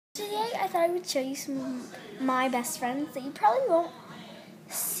I thought I would show you some of my best friends that you probably won't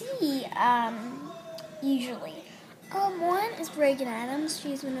see usually. One is Regan Adams.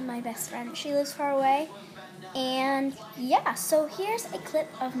 She's one of my best friends. She lives far away. And yeah, so here's a clip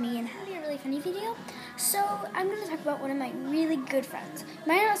of me and her. It'll be a really funny video. So I'm going to talk about one of my really good friends. You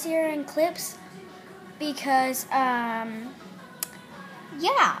might not see her in clips because, yeah,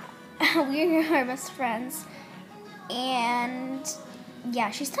 we're our best friends. And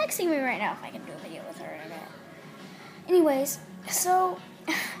yeah, she's texting me right now if I can do a video with her in a minute. Anyways, so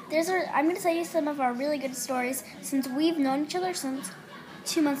I'm going to tell you some of our really good stories since we've known each other since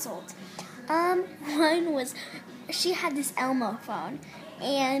 2 months old. One was, she had this Elmo phone,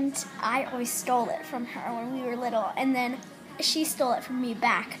 and I always stole it from her when we were little, and then she stole it from me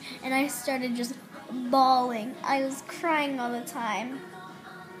back, and I started just bawling. I was crying all the time.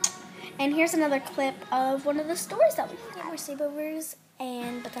 And here's another clip of one of the stories that we had. We're sleepovers,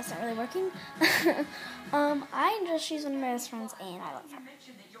 but that's not really working. She's one of my best friends, and I love her.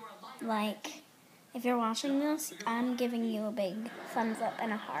 Like, if you're watching this, I'm giving you a big thumbs up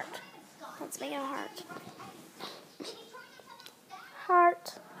and a heart. Let's make it a heart.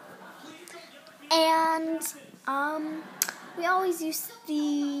 Heart. And, we always used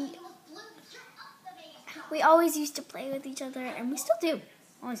to play with each other, and we still do.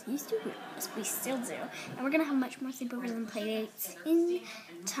 Always used to, we still do. And we're going to have much more sleepovers and play dates in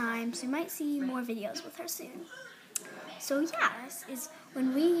time, so you might see more videos with her soon. So yeah, this is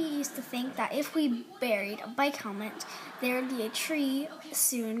when we used to think that if we buried a bike helmet, there would be a tree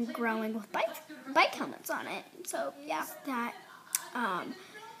soon growing with bike helmets on it. So yeah,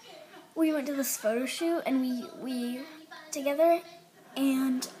 we went to this photo shoot, and we together,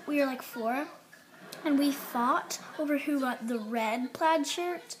 and we were like 4. And we fought over who got the red plaid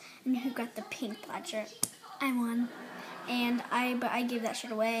shirt and who got the pink plaid shirt. I won. And I gave that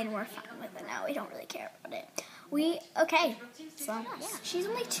shirt away, and we're fine with it now. We don't really care about it. So yeah, she's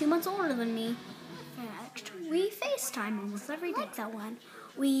only 2 months older than me. We FaceTime almost every day. That one.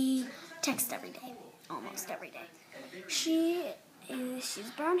 We text every day, almost every day. She's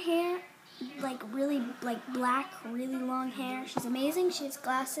brown hair, really black, really long hair. She's amazing. She has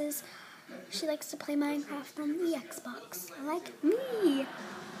glasses. She likes to play Minecraft on the Xbox, like me.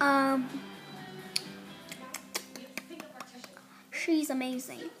 She's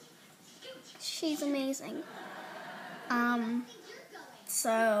amazing.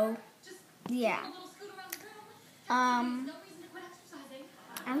 So, yeah. I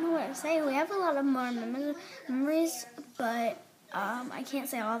don't know what to say. We have a lot of more memories, but I can't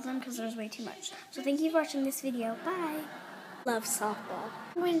say all of them because there's way too much. So thank you for watching this video. Bye. Love softball.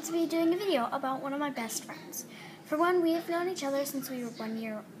 I'm going to be doing a video about one of my best friends. For one, we have known each other since we were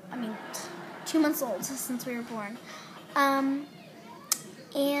 2 months old, since we were born. And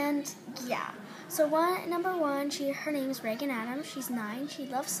yeah. So number one, her name is Regan Adams. She's 9. She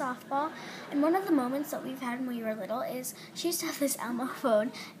loves softball. And one of the moments that we've had when we were little is she used to have this Elmo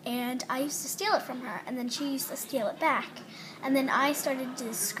phone, and I used to steal it from her, and then she used to steal it back. And then I started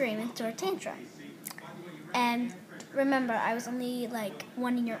to scream and throw a tantrum. And remember, I was only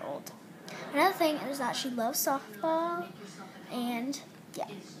 1 year old. Another thing is that she loves softball, and yeah.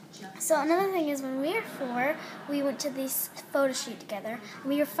 So another thing is when we were 4, we went to this photo shoot together, and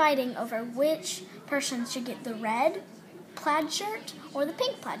we were fighting over which person should get the red plaid shirt or the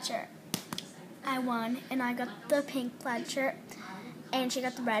pink plaid shirt. I won, and I got the pink plaid shirt, and she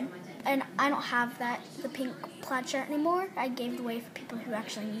got the red. And I don't have the pink plaid shirt anymore. I gave it away for people who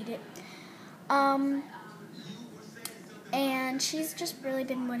actually need it. And she's just really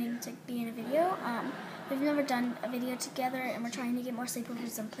been wanting to be in a video. We've never done a video together, and we're trying to get more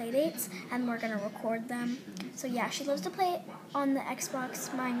sleepovers and play dates, and we're going to record them. So yeah, she loves to play on the Xbox,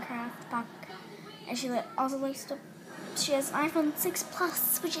 Minecraft, and she also likes to, she has iPhone 6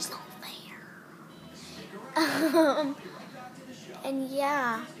 Plus, which is not fair. And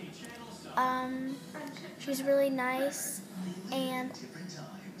yeah, she's really nice, and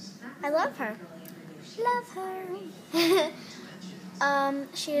I love her.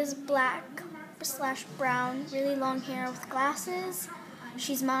 She has black/brown, really long hair with glasses.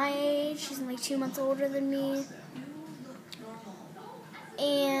 She's my age. She's only 2 months older than me.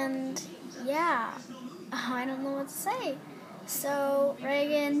 And yeah, I don't know what to say. So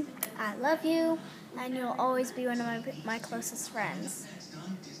Regan, I love you, and you'll always be one of my closest friends.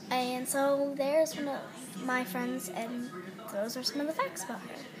 And so there's one of my friends, and those are some of the facts about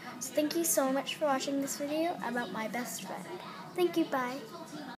her. So thank you so much for watching this video about my best friend. Thank you, bye.